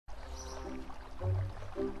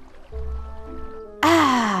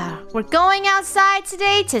We're going outside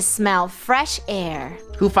today to smell fresh air.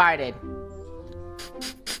 Who farted?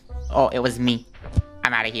 Oh, it was me.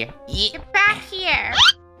 I'm out of here. Get back here.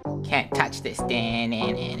 Can't touch this. Stop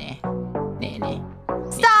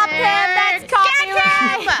him! That's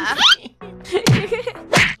copyright!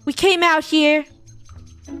 We came out here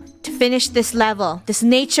to finish this level, this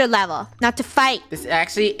nature level, not to fight. This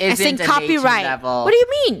actually I isn't think a copyright. nature level. What do you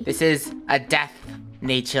mean? This is a death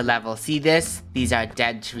nature level. See this? These are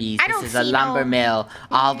dead trees. I don't This is a see lumber no- mill.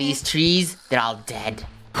 All these trees, they're all dead.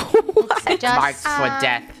 Just, Marks for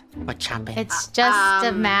death. For chopping. it's just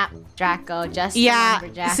a map, Draco. Just a Yeah,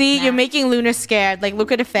 lumberjack see, map. you're making Luna scared. Like,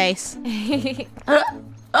 look at her face.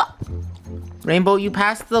 Rainbow, you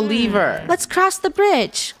passed the lever. Let's cross the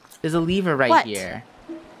bridge. There's a lever right What? here.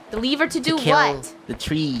 The lever to do Kill what? the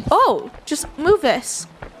tree. Oh, just move this.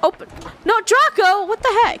 Open. No, Draco, what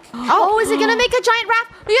the heck? Oh, is it gonna make a giant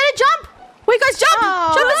raft? We gotta jump! Wait, guys, jump!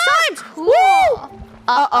 Oh, Jump this time! cool. Woo!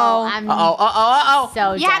 Uh-oh. I'm Uh-oh.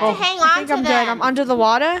 so You have dead. to hang I on think to I'm them. good. I'm under the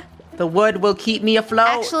water. The wood will keep me afloat.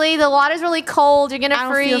 Actually, the water's really cold. You're gonna I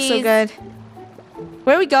don't freeze. feel so good.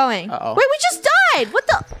 Where are we going? Uh-oh. Wait, we just died! What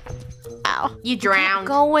the? Ow. You drowned.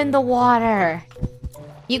 Go in the water.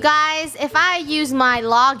 You guys, if I use my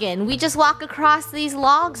login, we just walk across these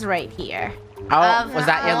logs right here. Oh, Of was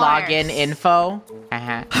that your course. login info?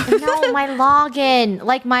 Uh-huh. No, my login.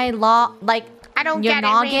 Like my I don't your get it,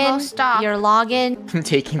 Rainbow. noggin. Stop. Your login. I'm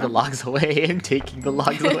taking the logs away. I'm taking the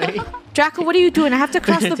logs away. Draco, what are you doing? I have to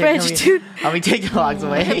cross the bridge, dude. I'll be taking the logs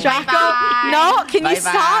away. Draco, Bye-bye. no, can you Bye-bye.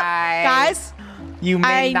 stop? Guys, You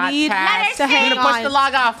may I not need pass. to hang I'm gonna push on. the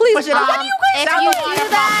log off. Please, push it what off. are you guys If doing? you do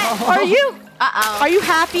that, Are you Uh-oh. are you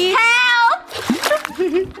happy?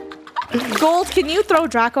 Help! Gold, can you throw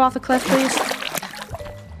Draco off the cliff, please?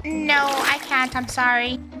 No, I can't. I'm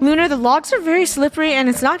sorry. Lunar, the logs are very slippery and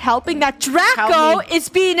it's not helping that Draco Help me. is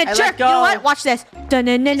being a I let jerk. You know go. what? Watch this.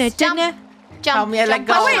 Dun-dun-dun-dun, Just jump. dun-dun. Help me, I let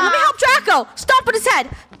go. Oh, wait, let me help Draco. Stomp on his head.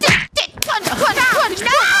 Punch.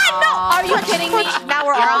 No. are you kidding me? Now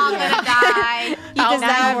we're You're all all here. gonna die. You Now we're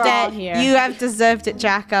deserved all it. here. You have deserved it,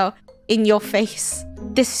 Draco. In your face.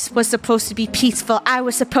 This was supposed to be peaceful. I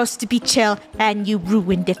was supposed to be chill, and you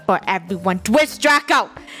ruined it for everyone. Where's Draco?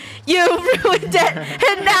 You ruined it,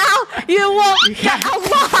 and now you won't get a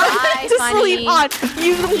log Bye, to Funny. sleep on.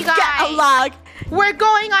 You won't get a guys. log. We're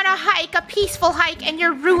going on a hike, a peaceful hike, and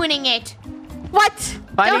you're ruining it. What?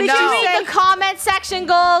 Funny, Don't no. you read the comment section,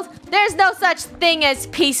 Gold? There's no such thing as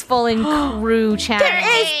peaceful in KREW channel.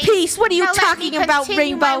 There is peace. What are you Now let talking me about,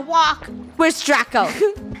 continue my Rainbow? walk. Where's Draco?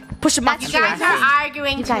 Push him off You the guys cliff. are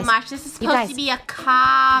arguing You too guys. much. This is You supposed guys. to be a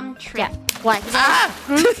calm trip. Yeah. What?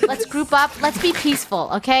 Let's group up. Let's be peaceful,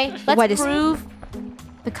 okay? Let's What is- prove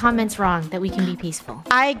the comments wrong that we can be peaceful.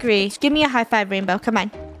 I agree. Give me a high five, Rainbow. Come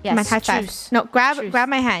on. Yes, Come on, high five. truce. No, grab Truce.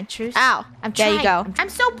 my hand. Truce. Ow. I'm There you trying. go. I'm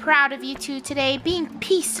so proud of you two today, being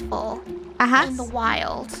peaceful Uh-huh. in the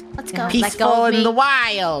wild. Let's go. Yeah. Peaceful Let go of in me. the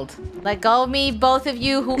wild. Let go of me, both of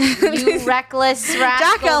you, you reckless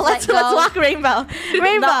rascals. Draco, let's let go. walk Rainbow.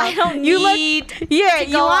 Rainbow, No, I don't you need look here. to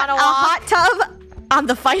You go want on a a walk. hot tub on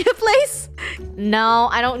the fireplace? No,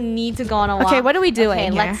 I don't need to go on a walk. Okay, what are we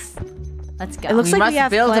doing Okay, here? let's go. It looks we like must we have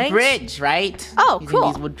build planks. a bridge, right? Oh, Using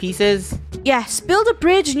cool. these wood pieces. Yes, build a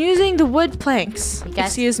bridge using the wood planks. You guys,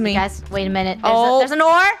 Excuse me. You guys, wait a minute. Oh. There's an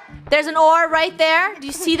oar. There's an oar right there. Do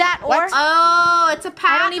you see that oar? What? Oh, it's a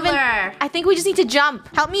paddler. I don't even. I think we just need to jump.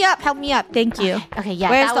 Help me up. Help me up. Thank you. Okay, yeah.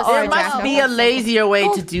 Where's that the was oar, There must Draco? be a lazier way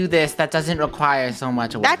to do this that doesn't require so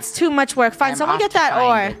much work. That's too much work. Fine, I'm someone off get to that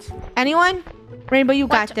find oar. it. Anyone? Rainbow, you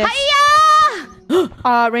got this.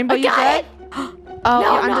 Hiya! Rainbow, you got good? it. Oh, No,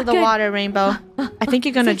 you're under not the good. water, Rainbow. I think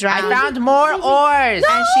you're gonna I drown. found more oars.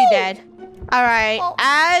 And she did. All right. Oh.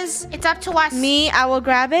 As It's up to us. me, I will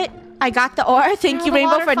grab it. I got the oar. Thank Oh, you, the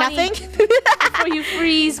Rainbow, water for funny. nothing. Before you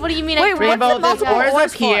freeze. What do you mean? Wait, I freeze? what's the Rainbow, there's multiple oars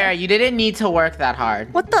oars up here. for? You didn't need to work that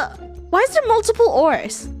hard. What the? Why is there multiple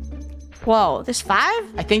oars? Whoa, there's 5?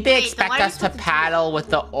 I think they Wait, then expect what are we us to supposed to do? paddle with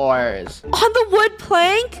the oars. On the wood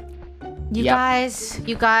plank? You Yep.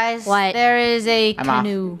 guys. What? There is a I'm off.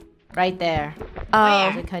 canoe right there.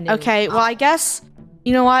 Oh, There's a canoe. okay. Well, I guess,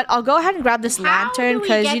 you know what? I'll go ahead and grab this How lantern do we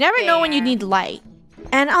because get you never know when you there? need light.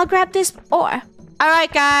 And I'll grab this oar. All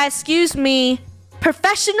right, guys. Excuse me.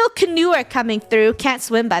 Professional canoeer coming through. Can't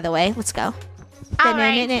swim, by the way. Let's go. All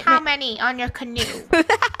right. How many on your canoe?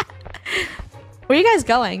 Where are you guys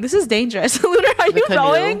going? This is dangerous. Lunar, are you canoe.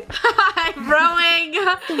 rowing? I'm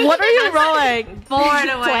rowing. What are you rowing? Bored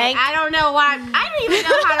away. Plank. I don't know why. I don't even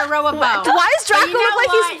know how to row a boat. Why does Draco you know look like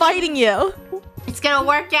he's what? fighting you? It's gonna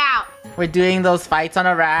work out. We're doing those fights on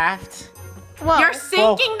a raft. Whoa. You're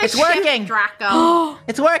sinking the it's ship, working. Draco.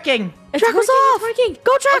 It's working. Draco's off. It's working.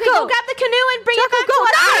 Go, Draco. Okay, go grab the canoe and bring it back Draco, to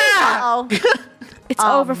us. Ah! Uh-oh. It's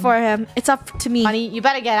over for him. It's up to me. Honey, you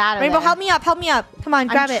better get out of Rainbow, there. help me up. Help me up. Come on,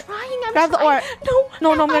 grab it. I'm Grab the oar.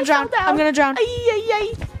 No, No, I'm gonna drown. I'm gonna drown.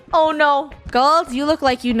 Oh no. Gold, you look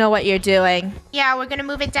like you know what you're doing. Yeah, we're gonna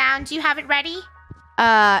move it down. Do you have it ready?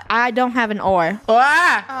 I don't have an oar.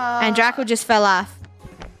 Ah! And Draco just fell off.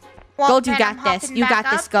 Well, Gold, you then got I'm this. hopping You back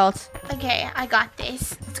got this, up. Gold. Okay, I got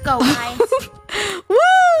this. Let's go, guys. Woo!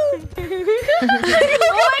 Oh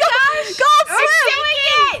my gosh! Gold, I'm swim! doing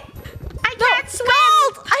it! I can't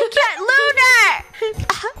swim! I can't.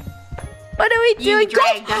 Lunar! What are we You doing?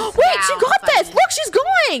 dragged Gold! us Wait, she down, got this. buddy. Look, she's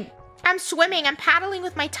going. I'm swimming. I'm paddling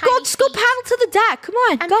with my tiny Gold, just go feet. paddle to the deck. Come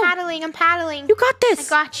on, I'm go. paddling. I'm paddling. You got I this.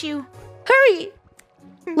 got you. Hurry.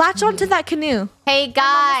 Latch onto that canoe. Hey Almost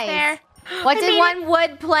guys. there. What I did made one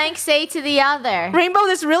wood plank say to the other? Rainbow,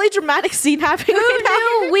 this really dramatic scene happening Who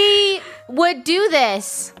right knew we would do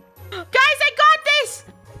this? Guys, I got this!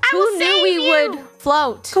 I Who will knew save we you! would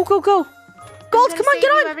float? Go, go, go. Gold, I'm come gonna on, get save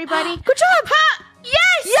you, on. everybody. Good job. Ha!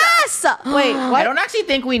 Yes! Yes. Wait, I what? don't actually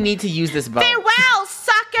think we need to use this boat. Farewell,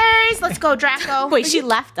 suckers! Let's go, Draco. Wait, she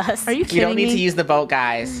left us. Are you We kidding don't need me? to use the boat,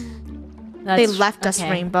 guys. They left us,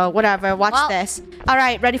 Rainbow. Whatever. Watch Well- this. All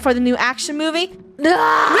right, ready for the new action movie?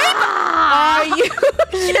 Are you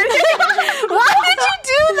kidding? Why did you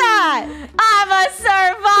do that? I'm a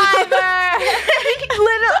survivor.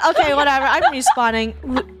 Literally. Okay, whatever. I'm respawning.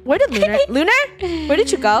 Where did Lunar? Lunar? Where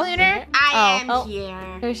did you go? Lunar, I am Oh. here.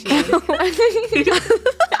 There she is.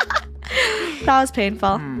 That was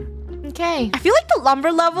painful. Okay. I feel like the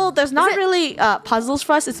lumber level, there's not really puzzles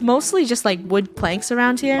for us. It's mostly just like wood planks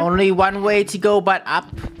around here. Only one way to go but up.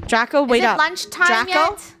 Draco, wait Is it up. lunchtime Draco?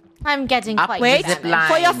 yet? I'm getting Up quite Wait, zip famished.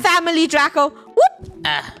 line. for your family, Draco. Whoop.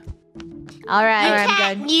 All right. You I'm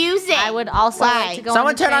can't done. use it. I would also Why? like to go Someone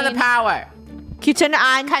on the turn on the train. power. Can you turn it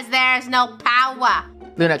on? Because there's no power.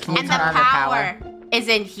 Luna, can you And turn the on the power power?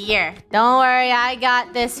 isn't here. Don't worry, I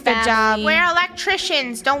got this. Good job. family. We're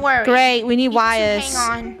electricians. Don't worry. Great, we need You two wires.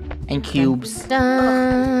 Hang on. And cubes.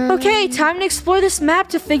 Dun. Okay, time to explore this map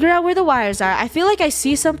to figure out where the wires are. I feel like I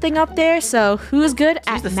see something up there, so who's good Use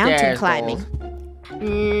at the mountain stairs, climbing? Gold.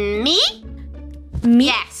 Me? Me?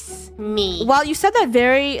 Yes, me. Well, you said that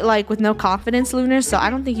very, like, with no confidence, Lunar, so I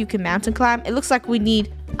don't think you can mountain climb. It looks like we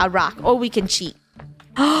need a rock, or we can cheat.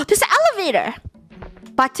 Oh, there's an elevator!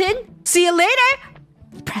 Button, see you later!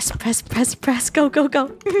 Press, press, press, press, go, go, go.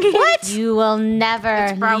 What? You will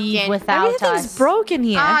never broken. leave without Everything's us. broken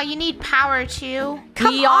here. Ah, you need power too.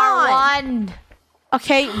 Come We are on. one.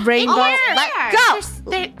 Okay, Rainbow, Here, let here.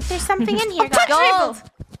 go! There's something in here, touch guys. Rainbow. Gold.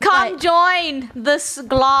 Come What? join this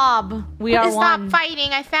glob. We are Stop one.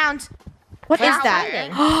 fighting. I found. What is We're that?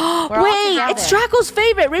 fighting. We're all Wait, it's together. Draco's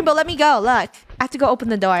favorite. Rainbow, let me go. Look, I have to go open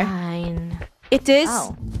the door. Fine. It is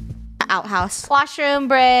Oh. an outhouse. Washroom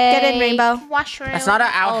break. Get in, Rainbow. Washroom. That's not an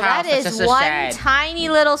Oh, outhouse. that That's is just a one shed. tiny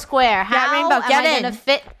little square. How Rainbow, am get I in. gonna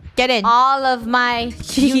fit Get in. all of my,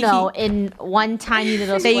 in one tiny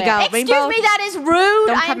little There you square? go, Excuse Rainbow. me, that is rude. Don't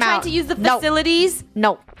I am come trying out. to use the No. facilities.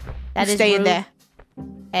 No, That you is stay in rude. there.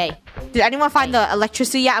 Hey, Did anyone find the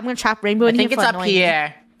electricity yet? I'm gonna trap Rainbow I in think here it's for up annoying.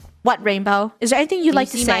 here. What, Rainbow? Is there anything you'd do like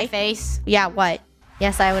you to see my say? face? Yeah, what?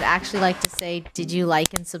 Yes, I would actually like to say, did you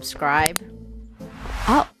like and subscribe?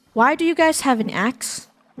 Oh, why do you guys have an axe?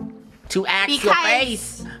 To axe your Because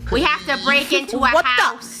face. we have to break into a What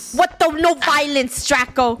house. the? What the? No violence,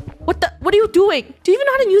 Draco. What the? What are you doing? Do you even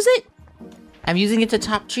know how to use it? I'm using it to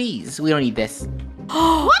chop trees. We don't need this.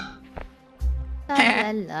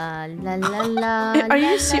 La, la, la, la, la, Are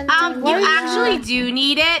you la, serious? la, la, You la. actually do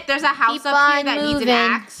need it. There's a house Keep up here on that needs moving.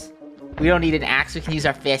 an axe. We don't need an axe. We can use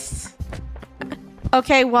our fists.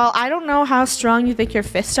 Okay, well, I don't know how strong you think your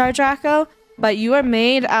fists are, Draco, but you are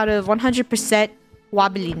made out of 100%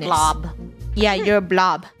 wobbliness. Blob. Yeah, you're a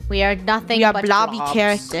blob. We are nothing You are but blobby blobs.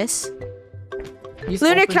 characters. Use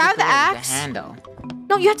Lunar, open can I have the door with axe? handle.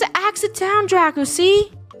 No, you have to axe it down, Draco,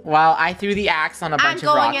 see? Well, I threw the axe on a bunch of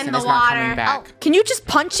going rocks in and the it's not water. coming back. Can you just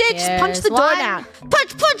punch it? Just punch the Here's door one. down.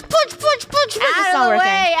 Punch, punch, punch, punch, punch. It's Out not of the working.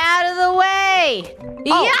 way! Out of the way!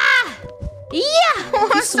 Oh. Yeah!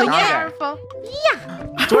 Yeah! You swing it. Powerful.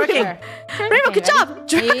 It's working. Rainbow, good job.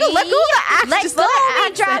 Draco, let go of the axe. Let Just go let of the me,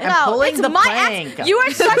 axe in. Draco. I'm pulling It's the my plank. axe. You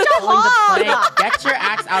are such a Pulling the hog. plank. Get your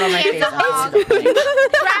axe out of my face. It's a I'm pulling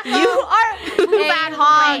the plank. You are Move a out of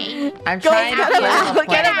hog. the way. I'm trying to get pull him out, the get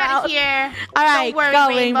Get him plank. out of here. All right, Don't worry, go,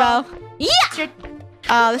 Rainbow. Rainbow. Yeah!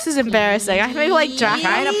 Oh, this is embarrassing. I feel like Draco.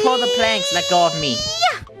 Trying to pull the planks. Let go of me.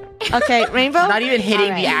 Okay, Rainbow. Not even hitting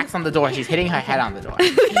Alright. the axe on the door. She's hitting her head on the door.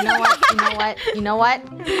 You know what? You know what? You know what?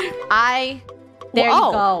 There Whoa.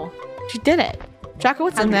 you go. She did it. Draco,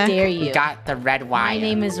 what's How in there? dare We you? got the red wire. My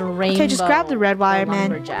name is Rainbow. Okay, just grab the red wire, the man.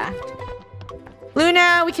 lumberjack.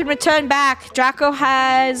 Luna, we can return back. Draco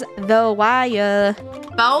has the wire.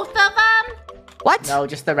 Both of them? What? No,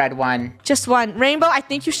 just the red one. Just one. Rainbow, I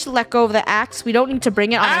think you should let go of the axe. We don't need to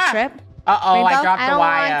bring it on our trip. Uh-oh, Rainbow? I dropped I the don't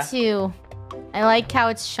wire. want to. I like how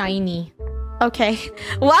it's shiny. Okay.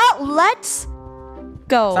 Well, let's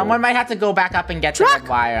go. Someone might have to go back up and get the Drac, red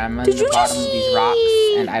wire. I'm on did the you bottom just- of these rocks,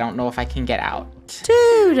 and I don't know if I can get out.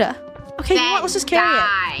 Dude. Okay, you know what? Then Let's just carry it.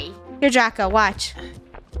 die. Here, Draco, watch.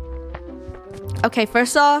 Okay,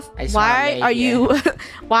 first off, I just wanna why lay are here. you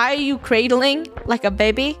why are you cradling like a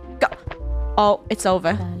baby? Go. Oh, it's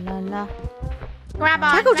over. La, la, la. Grab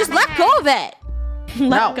on. Draco, grab just my let hand. go of it. Let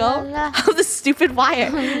No. go of the stupid wire.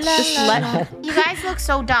 Just let. You guys look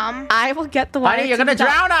so dumb. I will get the wire. Buddy, you're to gonna the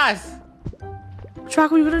top. drown us!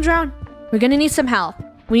 Draco, you're gonna drown. We're gonna need some help.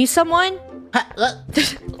 We need someone Ha, look.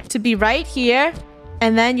 to be right here,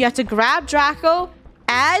 and then you have to grab Draco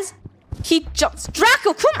as he jumps.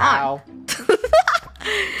 Draco, come on! Ow.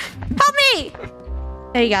 Help me!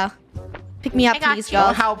 There you go. Pick me up, I got please, you. Don't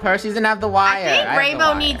girl. help her. She doesn't have the wire. I think have the Rainbow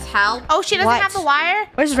wire. needs help. Oh, she doesn't What? have the wire?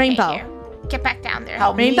 Where's Okay, Rainbow? here. Get back down there.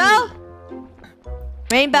 Help me. Rainbow?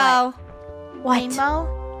 Rainbow. What?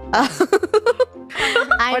 Rainbow? I'm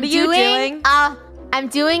What are you doing? I'm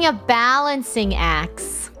doing a balancing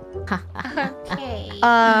axe. Okay.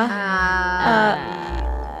 Uh,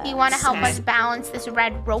 Do you want to help us balance this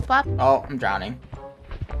red rope up? Oh, I'm drowning.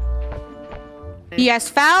 Yes,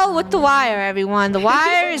 foul with the wire, everyone. The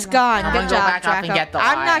wire is gone. I'm Good gonna go job, back up and Draco. get the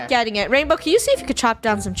I'm wire. not getting it. Rainbow, can you see if you could chop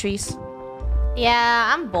down some trees?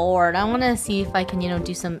 Yeah, I'm bored. I want to see if I can,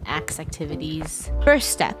 do some axe activities. First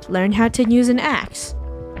step, learn how to use an axe.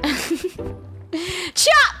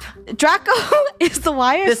 Chop! Draco is the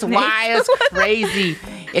wire This snake. wire's crazy.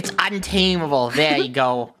 It's untamable. There you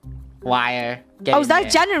go. Wire. Get Oh, in is that a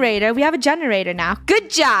there. generator? We have a generator now. Good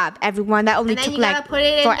job, everyone. That only and then took you gotta like put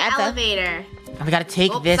it in forever. the elevator. And we gotta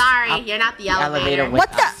take Oops, this sorry, up you're not the the elevator. with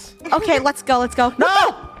What us. the? Okay, let's go. Let's go.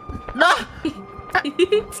 No! No!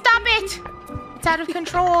 Stop it! It's out of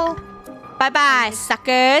control. Bye bye,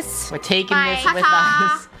 suckers. We're taking Bye. this with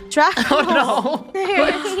Ha-ha. us. Draco. Oh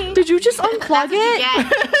no! Did you just unplug That's what you it?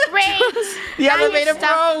 get. Great. The Now you're elevator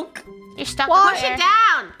stuck. broke! You're stuck What? Push there. it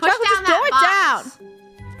down. Push Draco, down just throw that it box.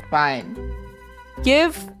 Fine.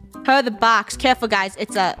 Give her the box. Careful, guys.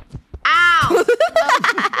 It's a. Ow!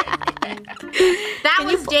 That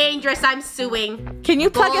was dangerous. I'm suing. Can you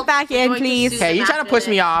plug Gold, it back you're in, going to please? sue Okay, you them trying to after push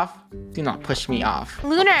me this. off? Do not push me off.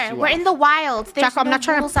 Lunar, we're in the wild. There's Draco, I'm no not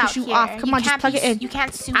trying to rules push out you here. off. Come on, just can't plug be- it in. You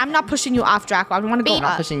can't sue I'm not pushing you off, Draco. I want to go I'm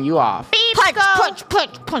not up. pushing you off. Beep, Punch, go. punch,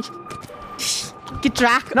 punch, punch. Get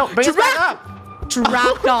Draco. No, bring us back up.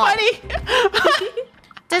 Draco. Buddy!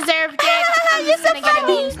 Deserved it. I'm You're just so gonna get a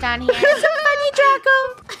funny. news down here. You're so funny, Draco.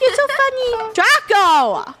 You're so funny. Draco!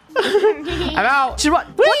 I'm out. What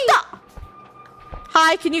the?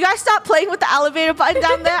 Hi, can you guys stop playing with the elevator button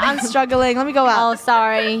down there? I'm struggling. Let me go Oh, out.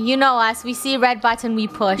 sorry. You know us. We see red button, we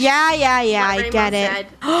push. Yeah, What I Rainbow get said.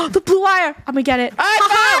 it. The blue wire. I'm gonna get it. I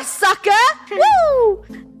Haha, sucker! Woo!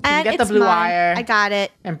 And get the it's blue mine. wire I got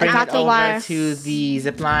it. And I bring got it the over wire. to the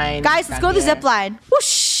zip line. Guys, let's go to the zip line.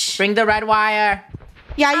 Whoosh! Bring the red wire.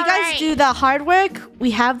 Yeah, you guys Alright. do the hard work.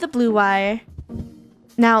 We have the blue wire.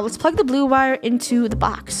 Now, let's plug the blue wire into the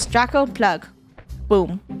box. Draco, plug.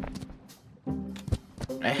 Boom.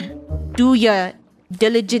 Eh, Do your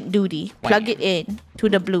diligent duty. Plug Wham. it in to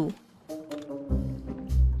the blue.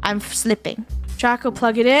 I'm slipping. Draco,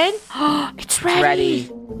 plug it in. It's ready. Ready.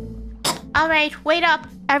 All right, wait up.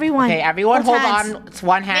 Everyone. Okay, everyone hold hold hands. on. It's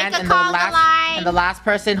one hand, a and conga line. the last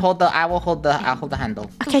person hold the. I'll hold the handle.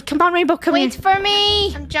 Okay, come on, Rainbow, come Wait here. for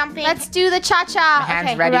me. I'm jumping. Let's do the cha-cha. My hands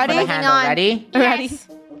Okay, ready for ready? the Holding handle. on. Ready? Ready? Yes.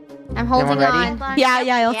 I'm holding ready? on. Hold on. Yeah,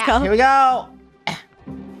 yeah, let's Yeah. go. Here we go.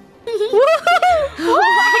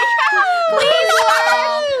 Please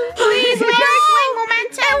work. Please work. Swing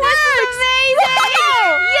momentum. This is amazing.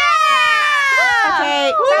 Yeah. Okay.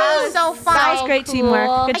 That was so fun. That was great cool.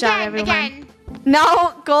 teamwork. Good job, Again, everyone. again.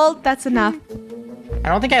 No, gold, that's enough. I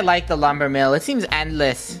don't think I like the lumber mill. It seems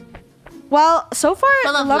endless. Well, so far,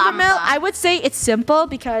 Full the of lumber mill, lumber. I would say it's simple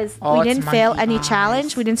because Oh, we it's didn't fail monkey any bars.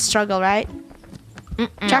 challenge. We didn't struggle, right?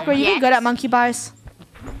 Jack, were you Yes. good at monkey bars?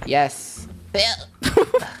 Yes.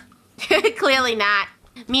 Clearly not.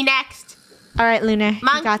 Me next. All right, Lunar, you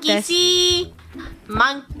got Monkey this. see,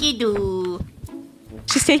 monkey do.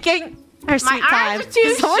 She's taking her My sweet time. arms are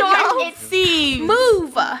too Someone short, go. it seems.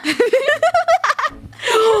 Move.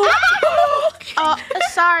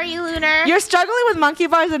 Sorry, Lunar. You're struggling with monkey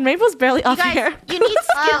bars and Rainbow's barely You up guys, here. you need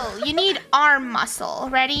skill. You need arm muscle.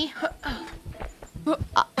 Ready?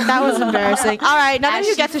 That was embarrassing. All right, none of As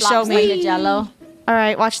you she get to show flops like me. a Jello. All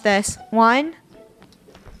right, watch this. 1,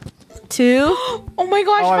 2. Oh my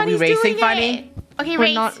gosh, Oh, are we Funny's racing, doing Funny? it. Okay, We're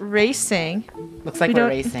race. not racing. Looks like We we're don't-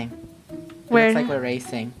 racing. We're- Looks like we're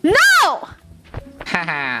racing. No!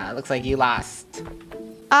 Haha, looks like you lost.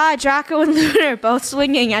 Draco and Lunar both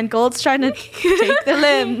swinging, and Gold's trying to take the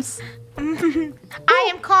limbs.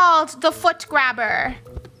 I am called the foot grabber.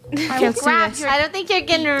 Okay, will let's do grab this. your- I don't think you're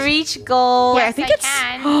gonna reach gold. Wait, I Yes, think I it's.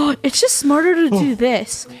 can. It's just smarter to do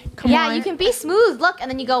this. Come Yeah, on. you can be smooth. Look,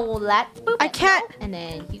 and then you go, well, let. Boop, I can't. And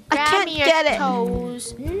then you I grab can't me your get it.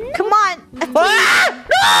 toes. Come on. Ah!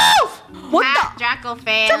 No! What Ha, the? Draco What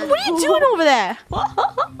failed. are you doing over there?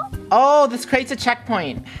 Oh, this creates a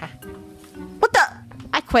checkpoint. What the?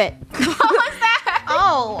 I quit.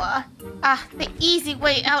 Oh, the easy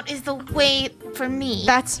way out is the way for me.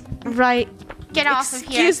 That's right. Get off of here.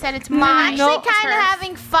 I Excuse- said it's No, mine. no, Actually, kind of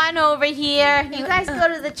having fun over here. You guys go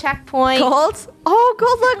to the checkpoint. Gold? Oh,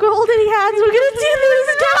 Gold, look, we're holding hands. We're gonna do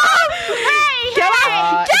this. Get off! Hey, Get hey.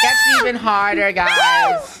 off! It gets even harder,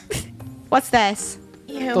 guys. What's this?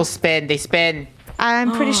 You. They'll spin. They spin.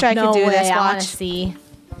 I'm pretty sure I no can do way, this. I wanna Watch. see.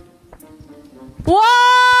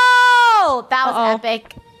 Whoa! That was Uh-oh.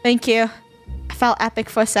 epic. Thank you. I felt epic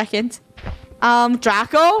for a second.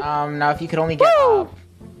 Draco? Now if you could only get Woo! up.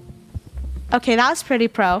 Okay, that was pretty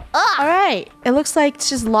pro. All right. It looks like it's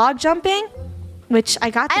just log jumping, which I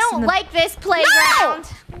got I this in don't the- like this playground.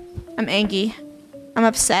 I'm angry. I'm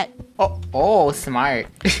upset. Oh, smart.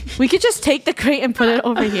 We could just take the crate and put it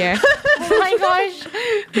over here. Oh my gosh.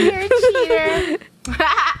 You're a cheater.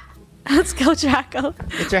 Let's go, Draco.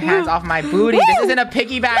 Get your hands off my booty. This isn't a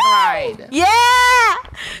piggyback ride. Yeah!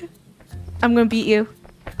 I'm gonna beat you.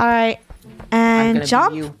 All right. And gonna beat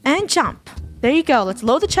jump you. and jump. There you go. Let's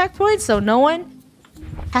load the checkpoint so no one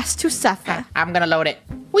has to suffer. I'm gonna load it.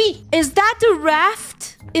 Wait, is that the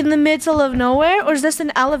raft in the middle of nowhere, or is this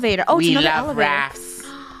an elevator? Oh, We it's another love elevator. rafts.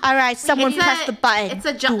 All right, someone It's press a- the button. It's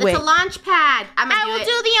a Do it's it. a launch pad. I'm I gonna will do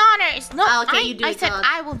do it. the honors. No, Oh, okay, I, you do I it, said Gold.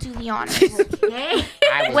 I will do the honors. Okay.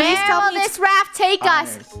 I will. Where tell will me this raft take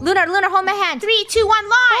us? Honors. Lunar, hold my hand. 3, 2, 1,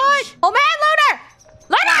 launch. Hold my hand, Lunar!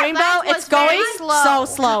 Lunar! Rainbow, That was it's going very slow. so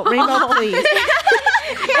slow. Rainbow, please.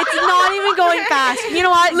 It's not even going fast. You know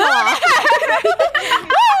what? Go off.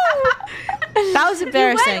 That was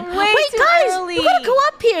embarrassing. went way Wait, too guys, early. we gotta go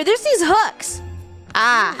up here. There's these hooks.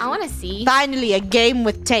 I Ah, want to see. finally a game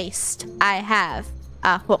with taste. I have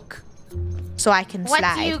a hook, so I can What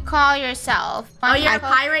slide. do you call yourself? Oh, you're a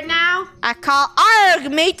pirate now? I call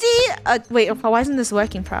arg, matey. Wait, why isn't this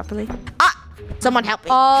working properly? Someone help me.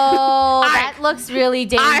 Oh, Arg. that looks really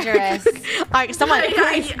dangerous. Arg, someone,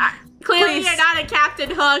 please. Clearly, Please. you're not a Captain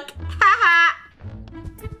Hook. Haha.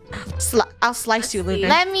 I'll slice you, Lunar.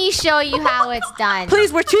 Let me show you how it's done.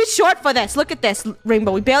 Please, we're too short for this. Look at this,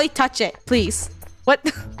 Rainbow. We barely touch it. Please. What?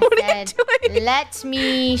 What are you Said, doing? Let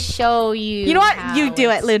me show you. You know what? how You do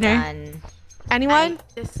it, it's Lunar. done. Anyone?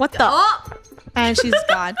 What the? Oh, And she's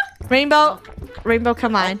gone. Rainbow,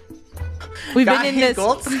 come on. We've been in Guys, this.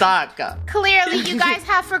 Gold stuck. Clearly, you guys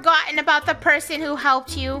have forgotten about the person who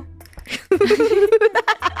helped you.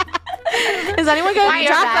 Is anyone going Why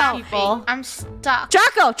to are Draco? people? I'm stuck.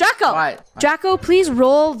 Draco! What? Draco, please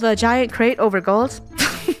roll the giant crate over Gold.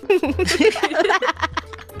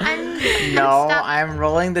 No, stuck. I'm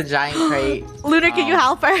rolling the giant crate Lunar, can you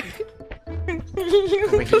help her? over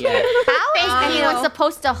here. How is Thank anyone you.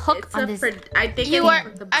 supposed to hook it's on a this? I think You it's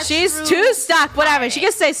were the- a She's true too stuck. Whatever. She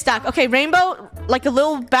can stay stuck. Okay, Rainbow, like a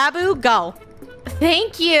little babu, go.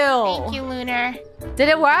 Thank you. Thank you, Lunar. Did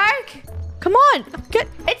it work? Come on. Get.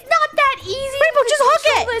 It's not that easy. Rainbow, just hook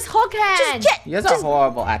it. This hook hand. Just get. You guys are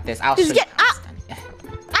horrible at this. I'll show just you. get up.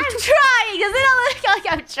 I'm trying. Does it not look like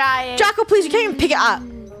I'm trying? Draco, please, you can't even pick it up.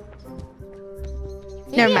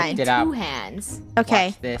 Maybe Never I mind. have Get up. 2 hands. Okay.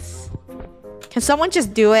 Watch this. Can someone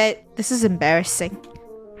just do it? This is embarrassing.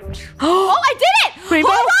 Oh, I did it! Rainbow?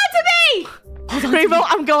 Hold on to me! Rainbow,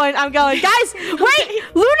 I'm going. Guys, wait!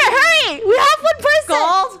 Lunar, hurry! We have one person!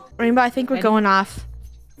 Gold? Rainbow, I think we're going off.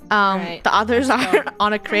 Alright, The others are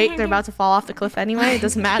on a crate. They're about to fall off the cliff anyway. It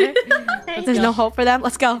doesn't matter. But there's no hope for them.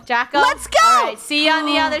 Let's go. Draco? Let's go! All right, see you on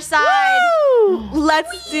the other side. Woo!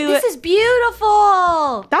 Let's do This it. is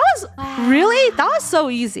beautiful. That was really? That was so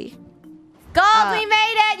easy. Gold, we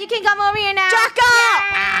made it. You can come over here now. Draco!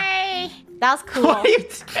 Yay! That was cool. What are you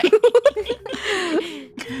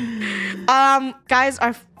doing? Guys,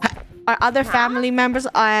 our other family members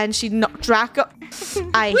and Draco.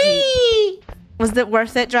 I hate. Was it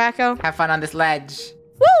worth it, Draco? Have fun on this ledge.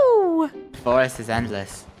 Woo! The forest is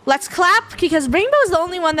endless. Let's clap because Rainbow's the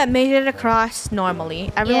only one that made it across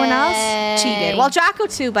normally. Everyone else cheated. Yay. Well, Draco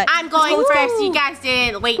too, but I'm going first. You guys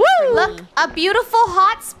didn't wait Woo! for me. Look, a beautiful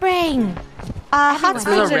hot spring. hot This is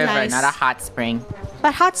springs a are river, nice. not a hot spring.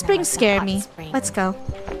 But hot springs scare hot me. spring. Let's go.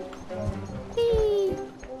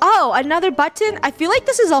 Oh, another button. I feel like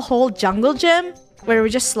this is a whole jungle gym where we're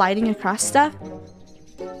just sliding across stuff.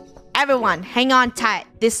 Everyone, hang on tight.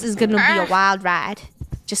 This is gonna be a wild ride.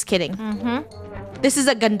 Just kidding. This is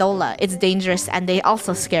a gondola. It's dangerous and they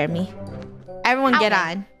also scare me. Everyone get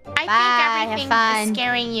on. I Bye, think have everything fun. is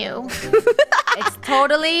scaring you. It's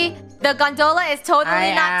totally, the gondola is totally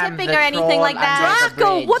I not am tipping the or anything troll like that. under the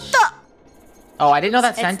Draco, what bridge. the? Oh, I didn't know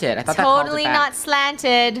that It's sent it. I thought that called it totally back. not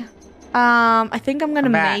slanted. I think I'm gonna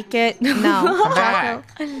Come back. make it. No, Come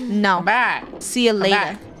back. no. Come back. See you Come later.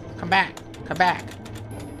 back. Come back. Come back.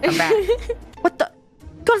 Come back. What the?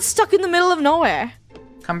 Got stuck in the middle of nowhere.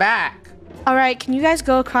 Come back. All right, can you guys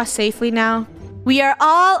go across safely now? We are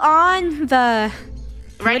all on the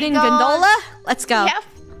wooden goes. gondola. Let's go. Yep.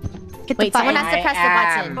 Hit the Wait, someone button. has to press the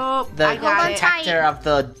button. Boop, The I got it. protector of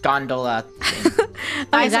the gondola. You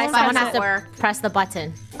guys, someone someone has has to to work. press the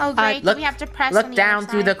button. Oh, great. Do Look, we have to press on look the down other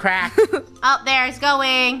through the side? crack. Oh, there it's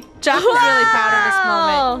going. Draco's really proud of this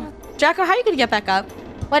moment. Draco, how are you gonna get back up?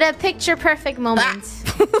 What a picture perfect moment.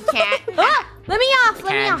 Can't. Let me off,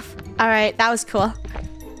 let me Can. off. All right, that was cool.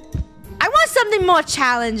 I want something more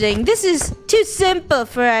challenging. This is too simple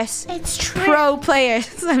for us It's true. pro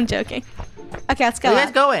players. I'm joking. Okay, let's go. Where you guys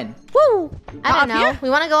up. going? Woo! I don't Up know. here? We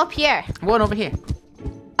want to go up here. I'm going over here.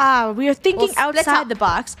 We are thinking We'll split outside up. the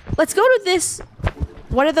box. Let's go to this.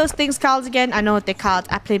 What are those things called again? I know what they're called.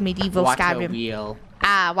 I played medieval Water Skyrim. wheel.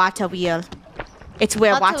 Water wheel. It's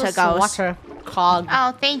where water goes. Water cog.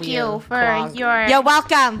 Oh, thank you Wheel for clog. your... You're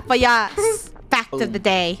welcome for your fact of the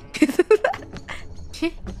day.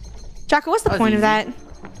 Draco, what's the That was point of easy. that?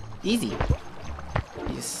 Easy.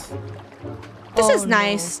 Yes. This Oh, is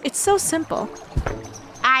nice. It's so simple.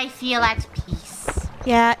 I feel at peace.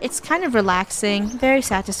 Yeah, it's kind of relaxing. Very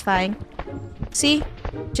satisfying. See?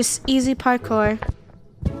 Just easy parkour.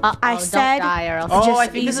 I don't said- die or else. Oh, Just I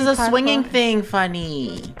think this is easy a swinging parkour. thing,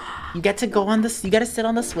 funny. You get to go on this. You get to sit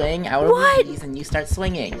on the swing out of What? your knees and you start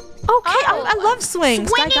swinging. Okay, Oh, I love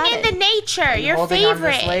swings. I Swinging got in it. the nature, your Holding on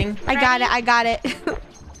the favorite. swing. I got it. I got it.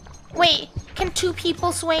 Wait, can two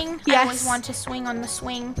people swing? Yes. I always want to swing on the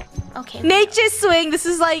swing. Okay. Nature swing. This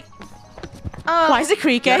is like. Oh, Why is it You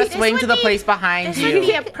creaking? gotta swing to would the be- place behind This would be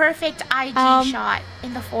you. a perfect IG shot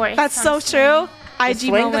in the forest. That's on so swing. true. The IG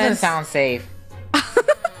swing doesn't moments. sound safe.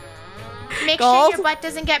 Make Gold? sure your butt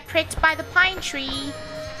doesn't get pricked by the pine tree.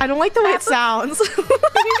 I don't like the way it sounds. it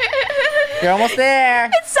You're almost there.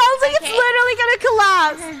 sounds like it's Okay. literally gonna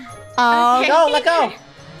collapse. Go, let go.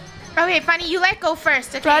 Okay, Funny, you let go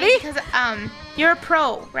first, okay? Ready? Because you're a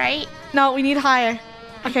pro, right? No, we need higher.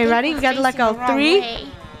 Okay, ready? We gotta let go. Facing the wrong 3, way.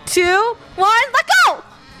 2, 1, let go!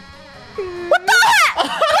 What the heck?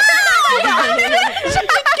 I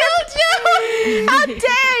killed you! How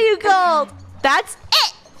dare you, Gold? That's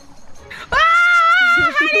it! Ah!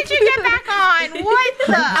 How did you get back on? What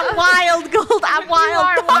the? I'm wild, Gold. I'm You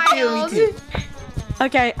are wild. wild. Me too.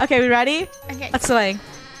 Okay, we ready? Okay, Let's swing.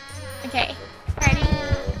 okay. Ready?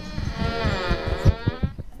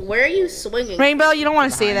 Where are you swinging? Rainbow, you don't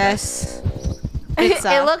want to see this. It's,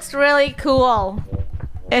 It looks really cool.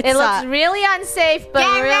 it's, It looks really unsafe, but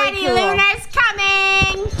Get really ready, cool. Lunar's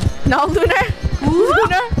coming! No, Lunar?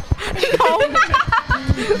 Lunar? No.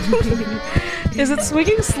 Is it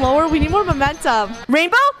swinging slower? We need more momentum.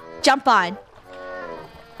 Rainbow, jump on.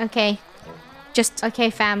 Okay. Just Okay,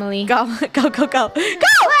 family. go. Go!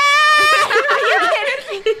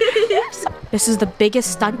 This is the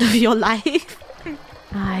biggest stunt of your life.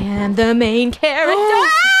 I am the main character.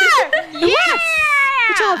 Yes!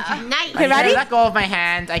 Good job. Nice. Okay, ready? Let go of my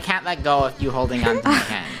hand. I can't let go of you holding on to my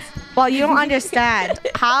hand. Well, you don't understand.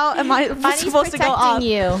 How am I Funny's supposed to go up? protecting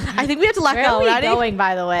you. I think we have to let Where go. are we Ready? going,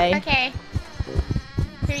 by the way? Okay.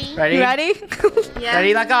 3. Ready? You ready? Yeah.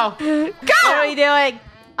 Ready? Let go. What are we doing?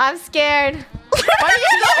 I'm scared. Dude,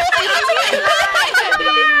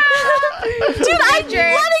 I'm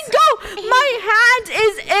letting go. My hand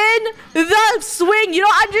is in the swing. You don't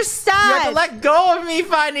You have to understand. let go of me,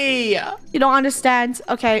 Funny. You don't understand.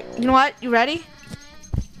 Okay, you know what? You ready?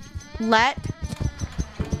 Let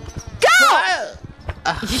go.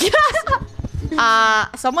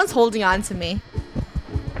 Someone's holding on to me.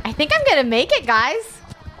 I think I'm gonna make it, guys.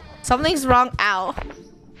 Something's wrong. Ow.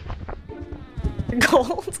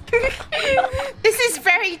 Gold. This is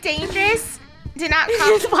very dangerous. Do not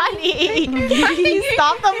come. Funny. Funny,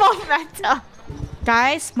 stop the momentum.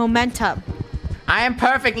 Guys, momentum. I am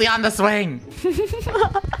perfectly on the swing.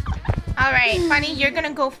 All right, Funny, you're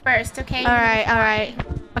gonna go first, okay? All right.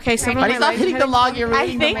 Okay, so Funny, stop hitting the log. You're I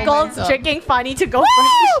ruining think the Gold's momentum. tricking Funny to go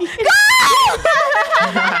first. Go! You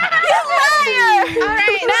liar! All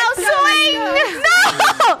right, Now let's go, swing! let's No!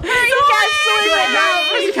 You can't swing it now.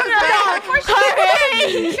 You come back. Hurry!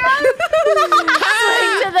 Swing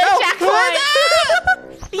to the checkpoint.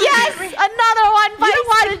 Yes, another one. But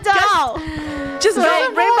just go,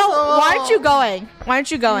 Rainbow. Why aren't you going? Why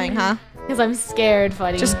aren't you going, huh? Because I'm scared,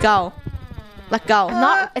 Funny. Just go. Let go.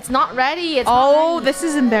 It's not ready. It's not Oh, ready. this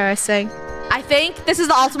is embarrassing. I think this is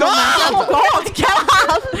the ultimate match. Gold! Gold, get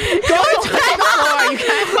off! Gold, get off! You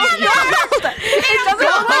can't Gold! It doesn't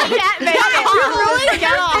work.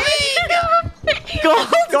 Get off! Gold,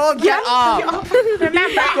 Gold, get off.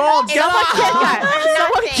 Remember, Gold, get someone off. kick her.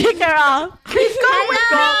 Someone kick her off.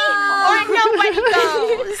 or nobody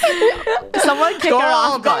goes. Someone kick her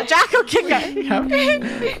off. Gold. Go, Jacko, kick her.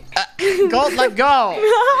 Gold, let go.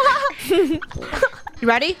 You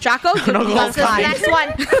ready? Jacko? No, Gold's The fine. next one.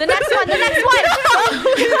 The next one. The next one.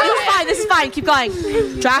 This is fine. Keep going.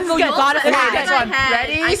 Jacko, you got it. Okay, Okay, next one.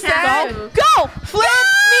 Ready, set, go. Flip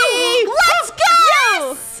me. Let's go.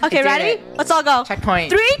 Yes. Okay, I did ready? it. Let's all go. Checkpoint.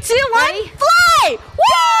 3, 2, 1, fly!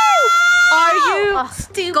 Woo! Are you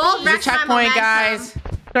Stupid. Gold Your wrecks my checkpoint, momentum. guys.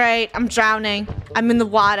 great? I'm drowning. I'm in the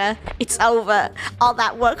water. It's over. All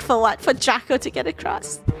that work for what? For Jacko to get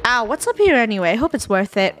across. Ow, what's up here anyway? I hope it's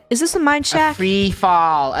worth it. Is this a mine A shack? free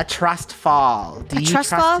fall, a trust fall. Do A you trust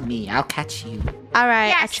trust fall? me? I'll catch you. All right,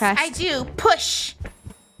 I Yes, trust. I do. Push.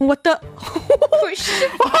 What the? Push. So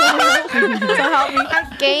help me. A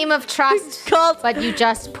game of trust, but you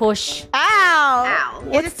just push. Ow! Ow.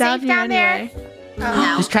 What's Is it down safe here down there? anyway? No.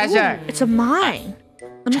 There's treasure. Ooh, it's a mine.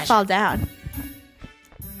 Let me fall down.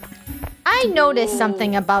 I noticed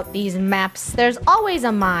something about these maps. There's always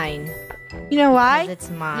a mine. You know 'Cause why? it's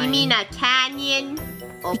mine. You mean a canyon?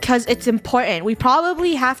 Because it's important. We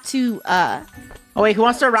probably have to, Oh wait, who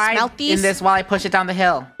wants to ride Smelt these? in this while I push it down the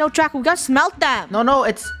hill? no, Draco, we gotta smelt them. No,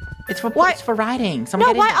 it's for What? it's for riding. Someone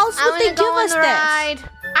No, get in why there. else I would wanna they go give on us the this? ride.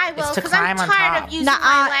 I will, to because I'm climb on tired top. of using Nah,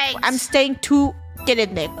 my legs. I'm staying too. Get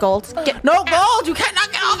in there, Gold. Get. No, Gold, you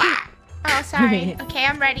cannot get over. Oh, sorry. Okay,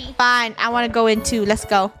 I'm ready. Fine, I want to go in too. Let's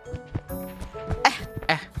go.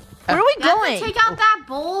 Where are we You have to going? take out that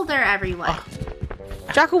boulder, everyone.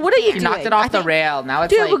 Draco, what are you You doing? knocked it off I the think- rail. Now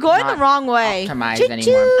it's Dude, like we're going the not wrong way. optimized Choo-choo.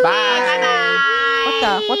 anymore.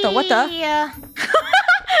 Bye. What the? Yeah.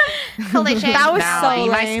 Collision. That was Now so be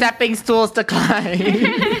my lame. stepping stools to climb.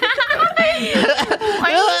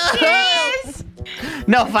 Are you serious?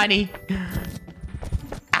 No, funny.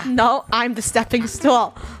 No, I'm the stepping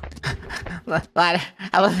stool. Ladder,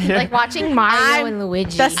 elevator. Like watching Mario I'm and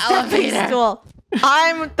Luigi. The stepping Elevator. stool.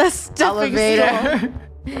 I'm the stepping stool. elevator.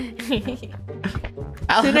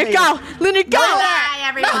 Lunar, go! Lunar, go! Bye,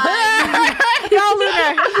 everyone. Go,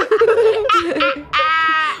 Lunar!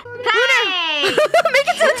 Hey! Make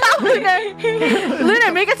it to the top, Lunar!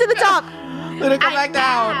 Lunar, make it to the top! Lunar, come back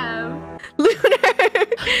down. Lunar,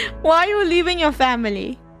 why are you leaving your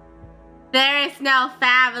family? There is no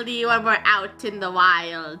family when we're out in the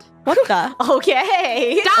wild. What the?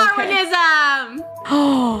 Okay. Darwinism!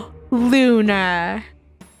 Oh, Lunar.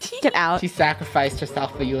 Get out. She sacrificed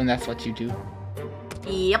herself for you, and that's what you do.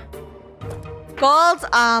 Yep. Gold,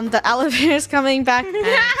 the elevator's coming back. Ow.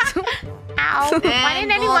 Why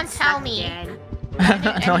didn't anyone Gold tell sucked me? in.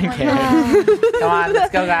 No one cares. Come on,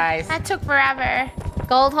 let's go, guys. That took forever.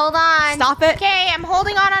 Gold, hold on. Stop it. Okay, I'm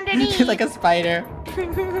holding on underneath. She's like a spider.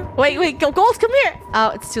 Wait, Gold, come here. Oh,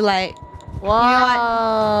 it's too late.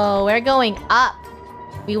 Whoa, we're going up.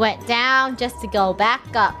 We went down just to go back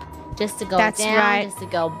up. Just to go That's down, right. just to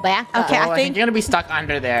go back up. Okay, I I think- think you're gonna be stuck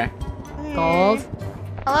under there. Gold.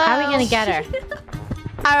 Hello? How are we gonna get her?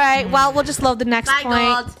 All right, well, we'll just load the next Bye,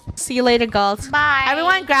 point. Gold. See you later, Gold. Bye.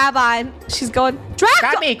 Everyone grab on. She's going.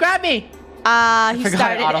 Draco! Grab me! He Forgot it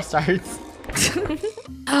started auto it. starts.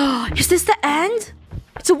 Is this the end?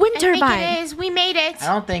 It's a wind I think turbine. it is. We made it. I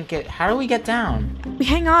don't think it. How do we get down? We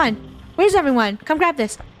hang on. Where's everyone? Come grab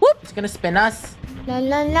this. Whoop! It's gonna spin us. La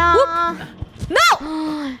la la.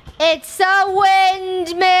 No! It's a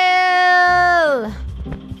windmill.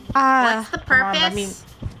 What's the Come on, purpose?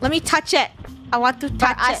 Let me touch it. I want to For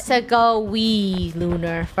touch us it. to go wee,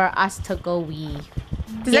 Lunar. For us to go wee.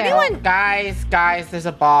 Does Yeah. anyone? Guys, there's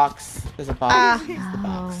a box. There's a box.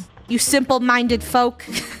 Oh. You simple-minded folk.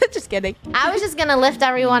 Just kidding. I was just gonna lift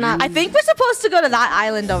everyone up. I think we're supposed to go to that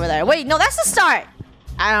island over there. Wait, no, that's the start.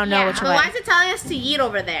 I don't know Yeah, which But way. why is it telling us to eat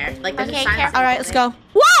over there? Like there's Okay, a sign. careful. All right, let's go.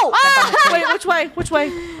 Whoa! Wait, which way? Which way?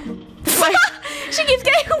 Which way? she keeps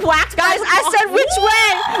getting whacked. Guys, I said which way?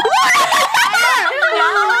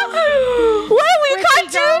 Wait, we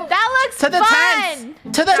caught you. That looks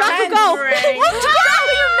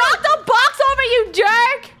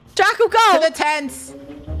To go. the tents.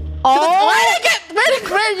 Oh.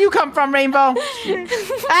 Where did you come from, Rainbow?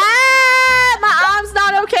 Ah, my arm's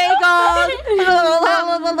not okay, Gold.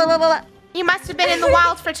 You must have been in the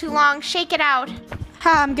wild for too long. Shake it out.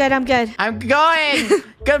 I'm good. I'm good. I'm going.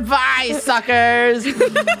 Goodbye, suckers.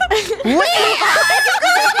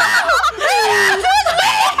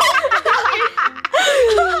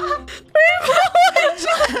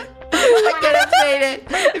 I could have made it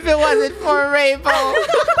if it wasn't for Rainbow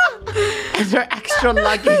and her extra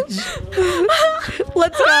luggage.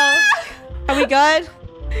 Let's go. Are we good?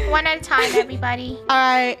 One at a time, everybody. All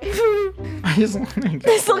right. I just want to go.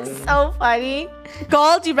 This looks so funny.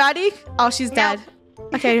 Gold, you ready? Oh, she's dead.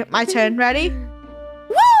 Okay, my turn. Ready?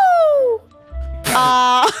 Woo!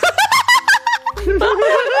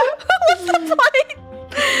 What's the point?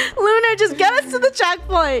 Lunar, just get us to the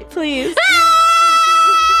checkpoint, please.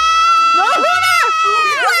 No, Lunar!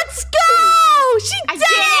 Let's go! She did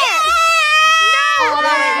it! No!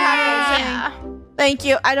 Oh, thank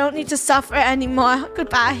you. I don't need to suffer anymore.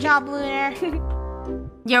 Goodbye. Good job, Lunar.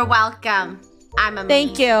 You're welcome. I'm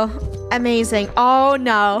amazing. Thank you. Amazing. Oh,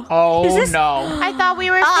 no. Oh, Is this- no. I thought we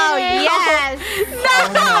were Oh, finished. yes.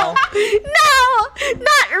 Oh, No,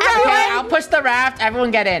 not Okay, right. I'll push the raft.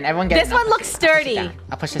 Everyone get in. Everyone get in. This one looks sturdy.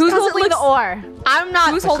 I'll push this Who's down. holding the oar? I'm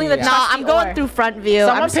not. Who's holding the Yeah. No, trusty I'm going oar? through front view. I'm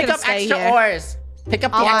Someone just pick gonna up stay extra here. oars. Pick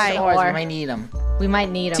up the I'll extra buy oars. oar. We might need them. We might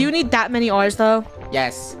need them. Do you need that many oars, though?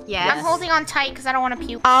 Yes. Yes. I'm holding on tight because I don't want to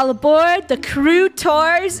puke. All aboard the KREW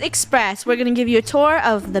Tours Express. We're gonna give you a tour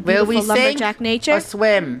of the Will beautiful we sink lumberjack nature. or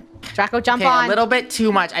swim? Draco, jump Okay, on. a little bit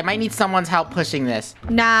too much. I might need someone's help pushing this.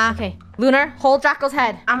 Nah. Okay, Lunar, hold Draco's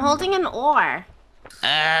head. I'm holding an oar.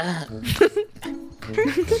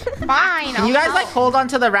 Fine. Can you guys like hold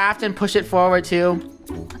onto the raft and push it forward too?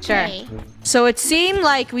 Sure. Okay. So it seemed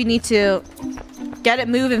like we need to get it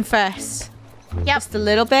moving first. Yep. Just a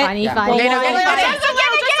little bit. Funny, Yeah. funny. Okay, no, Get in, okay. get in,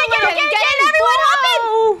 get in, get in, everyone hop in.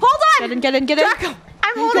 Hold on. Get in.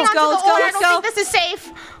 I'm holding Let's on go, to let's the go, oar. I let's don't go. think this is safe.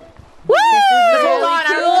 Woo! Just hold on. I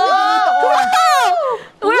don't need the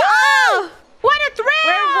oar. We're off. What a thrill!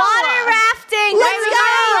 We're water rafting. Let's go.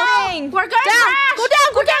 We're going to Down. crash. Go down.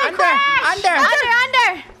 Go down. Under. Under.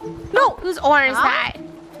 No, whose oar is that?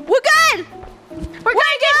 We're good. We're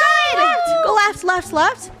good. Go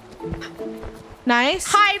left. Nice.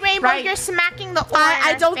 Hi, Rainbow. Right. You're smacking the oar.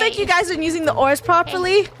 I don't think you guys are using the oars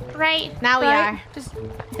properly. Right. Now we Right. are.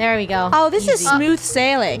 There we go. Oh, this is Easy. smooth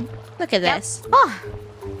sailing. Look at this. Oh,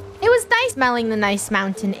 it was nice smelling the nice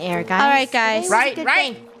mountain air, guys. All right, guys. Today was a Right, good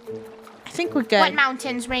right. day. I think we're good. What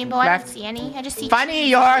mountains, Rainbow? I Left. don't see any. I just see. Funny, trees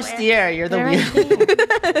you're our everywhere. steer. You're the They're wheel.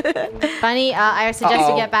 right there. Funny, I suggest Uh-oh.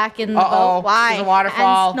 you get back in the Uh-oh. boat. Why? There's a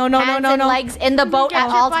waterfall. No, Hands and legs in the boat Get at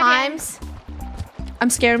your all butt in. times. I'm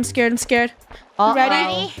scared. Uh-oh. Ready?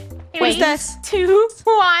 Ready? What's Three, this? 2,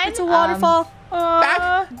 1. It's a waterfall.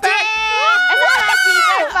 Back. It's not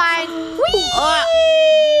They're fine. Whee!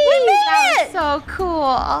 We made That it. was so cool.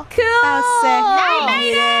 That was sick.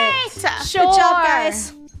 Nice. Sure. Good job,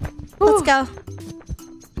 guys. Let's go.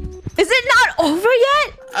 Is it not over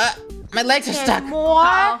yet? My legs are stuck.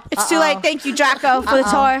 More. It's too late. Thank you, Draco, for the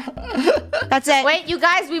tour. That's it. Wait, you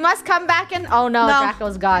guys, we must come back and... Oh, no, No.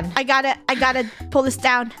 Draco's gone. I gotta pull this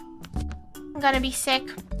down. I'm gonna be sick.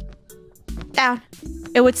 Down.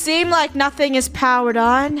 It would seem like nothing is powered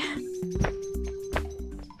on.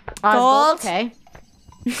 Gold. Okay.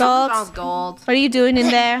 Gold. All gold. What are you doing in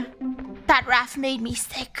there? That raft made me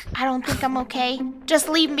sick. I don't think I'm okay. Just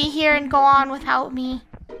leave me here and go on without me.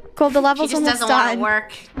 Gold, the She level's just almost doesn't want to done.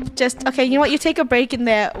 work. Just, okay, you know what? You take a break in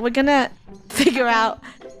there. We're gonna figure out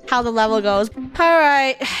how the level goes. All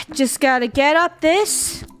right, just gotta get up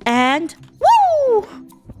this and woo!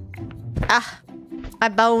 Ah, my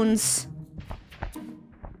bones.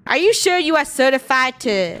 Are you sure you are certified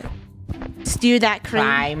to steer that crane?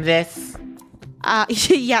 Climb this.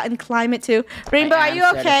 Yeah, and climb it too. Rainbow, I are am you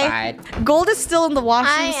okay? certified. Gold is still in the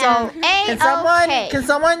washroom, so Can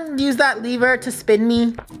someone use that lever to spin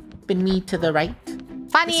me to the right?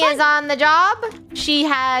 Funny is on the job. She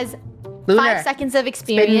has Lunar, 5 seconds of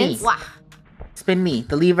experience. Wah. spin me.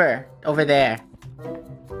 The lever over there.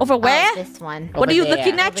 over where? Oh, this one. What are Over you there.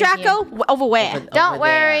 looking at, Over Draco? Over where? Over Don't there.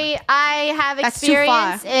 worry, I have That's too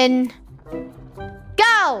far. experience in...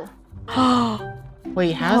 Go!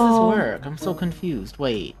 Wait, how does this work? I'm so confused.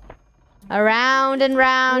 Wait. Around and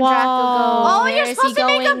round Whoa. Draco goes. Oh, Where you're is he supposed to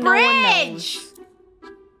make a going? No one knows. bridge.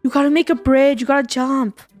 You gotta make a bridge. You gotta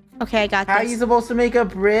jump. Okay, I got How are this. you supposed to make a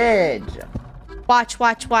bridge? Watch.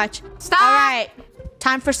 Stop. All right,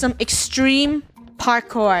 time for some extreme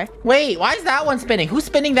parkour. Wait, why is that one spinning? Who's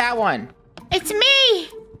spinning that one? It's me.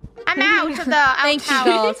 I'm out of the Thank you,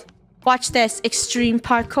 outhouse. Gold. Watch this extreme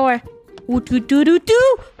parkour. Ooh, doo, doo, doo,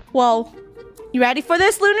 doo. Whoa. You ready for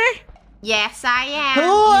this, Lunar? Yes, I am.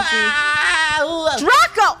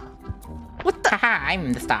 Draco! What the? Haha,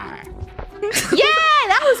 I'm the star. Yeah,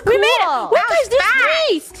 that was cool. We made it! Wait, guys,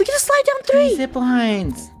 there's 3! We can just slide down 3. Zip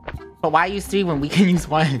lines. But why use 3 when we can use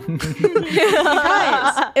 1?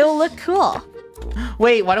 Guys, it will look cool.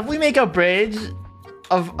 Wait, what if we make a bridge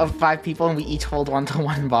of 5 people and we each hold onto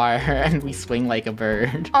one bar and we swing like a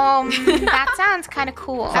bird? That sounds kind of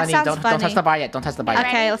cool. Funny, sounds don't touch funny. the bar yet. Don't touch the bar yet.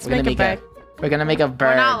 Okay, let's make a bird. We're gonna make a bird.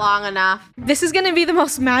 We're not long enough. This is gonna be the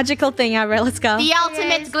most magical thing ever. Let's go. The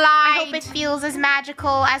ultimate glide. I hope it feels as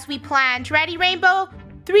magical as we planned. Ready, Rainbow?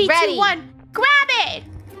 3, Ready. 2, 1. Grab it!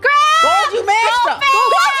 Gold, you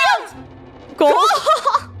missed! Gold!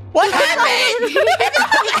 What happened?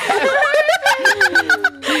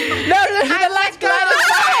 No, the last glide is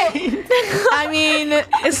fine. I mean,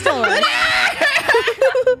 it's still right.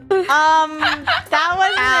 That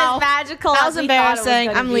wasn't as magical That as was we thought it was embarrassing.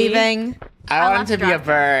 gonna I'm be. leaving. I want it to be a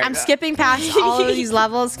bird. I'm skipping past all of these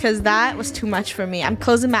levels because that was too much for me. I'm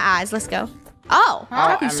closing my eyes. Let's go. Oh,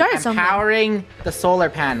 you started I'm something. powering the solar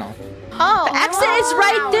panel. Oh, The exit is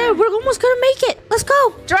right there. We're almost gonna make it. Let's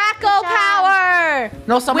go. Draco power.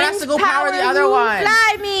 No, someone has to go power the other one.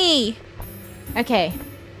 Fly me. Okay.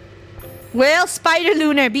 Will Spider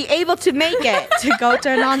Lunar be able to make it to go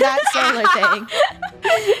turn on that solar thing?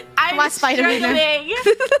 I'm on, Spider Lunar. struggling.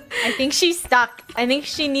 I think she's stuck. I think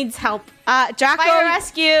she needs help. Draco, Fire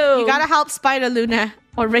rescue. you gotta help Spider Lunar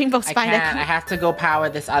or Rainbow I Spider. can't. I have to go power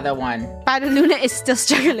this other one. Spider Luna is still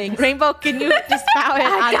struggling. Rainbow, can you just power it?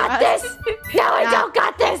 I got this. No, I don't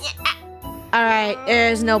got this. All right,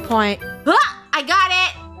 there's no point. I got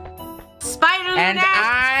it. Spider And Lunar.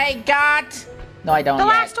 I got... No, I don't the yet.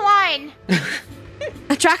 last one.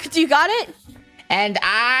 Draco, do you got it? And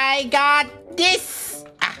I got this.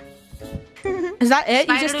 Ah. Is that it?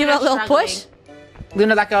 You Spider just give it a Luna's little push?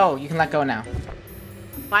 Luna, let go. You can let go now.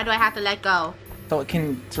 Why do I have to let go? So it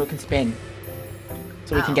can spin.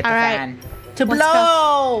 So we can get the All right. fan to Let's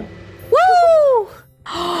blow. Woo!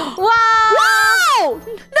 Whoa!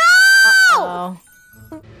 No!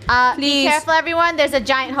 Be Please. careful, everyone. There's a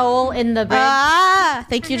giant hole in the bridge.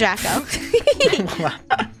 Thank you, Draco. Good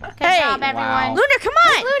job, everyone. Wow. Luna, come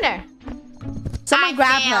on! Lunar. Someone I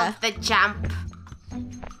grab failed her. the jump.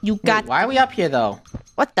 You Wait, got. why are we up here though?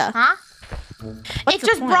 What the? Huh? What's It the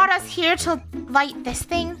just point? brought us here to light this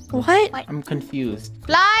thing. What? I'm confused.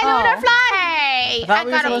 Fly, Lunar, fly. Hey, I thought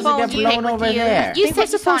we were got a supposed to bone get to pick blown with over you. there. You I think we're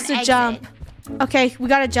said you saw supposed an to exit. jump. Okay, we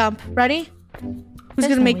gotta jump. Ready? Who's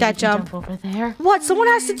gonna make that jump? Over there. What? Someone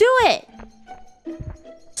has to do it.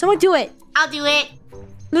 Someone do it. I'll do it.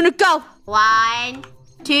 Luna, go. 1,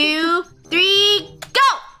 2, 3, go!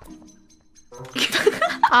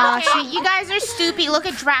 Okay, you guys are stupid. Look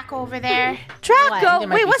at Draco over there. Draco. There might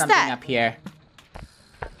Wait, be what's something that? up here?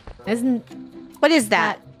 Isn't What is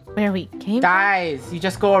that? where we came from? Guys, you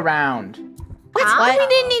just go around. What? We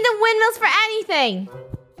didn't need the windmills for anything.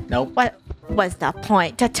 Nope. What was the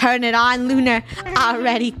point to turn it on, Lunar? I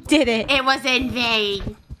already did it. It was in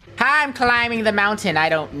vain. I'm climbing the mountain. I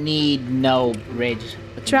don't need no bridge.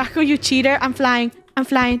 Draco, you cheater. I'm flying. I'm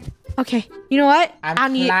flying. Okay, you know what? I'm I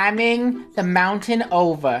need. climbing the mountain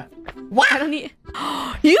over. What? I don't need.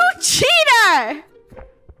 You cheater!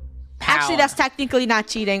 Actually, Power. that's technically not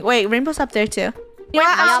cheating. Wait, Rainbow's up there too. You know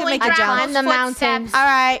what? I'm just gonna make a jump. Climb the mountain. All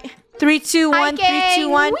right. 3, 2, 1. 3, 2,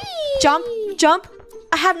 1. Jump, jump.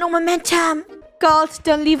 I have no momentum. Gold,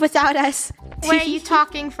 don't leave without us. Where are you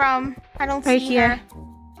talking from? I don't Right see here. her.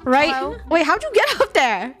 Right? Hello? Wait, how'd you get up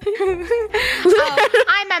there? Oh,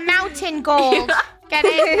 I'm a mountain gold. Get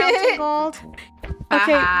it? Mountain gold.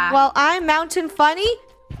 Okay, well, I'm Mountain Funny.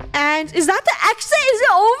 And is that the exit? Is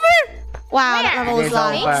it over? Wow, that Where? level It is is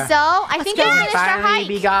long. over. So I think go. we finished our Finally hike.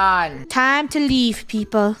 be gone. Time to leave,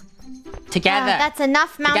 people. Together. That's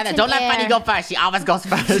enough mountain Together. Don't let air. Funny go first. She always goes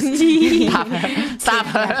first. Stop her. Stop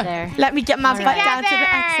her. There. Let me get my butt down to the Together.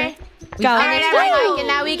 exit. Go. Finished our hike and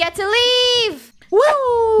now we get to leave.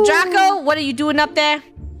 Woo! Draco, what are you doing up there?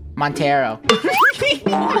 Montero.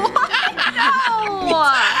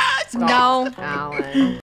 No. Alan.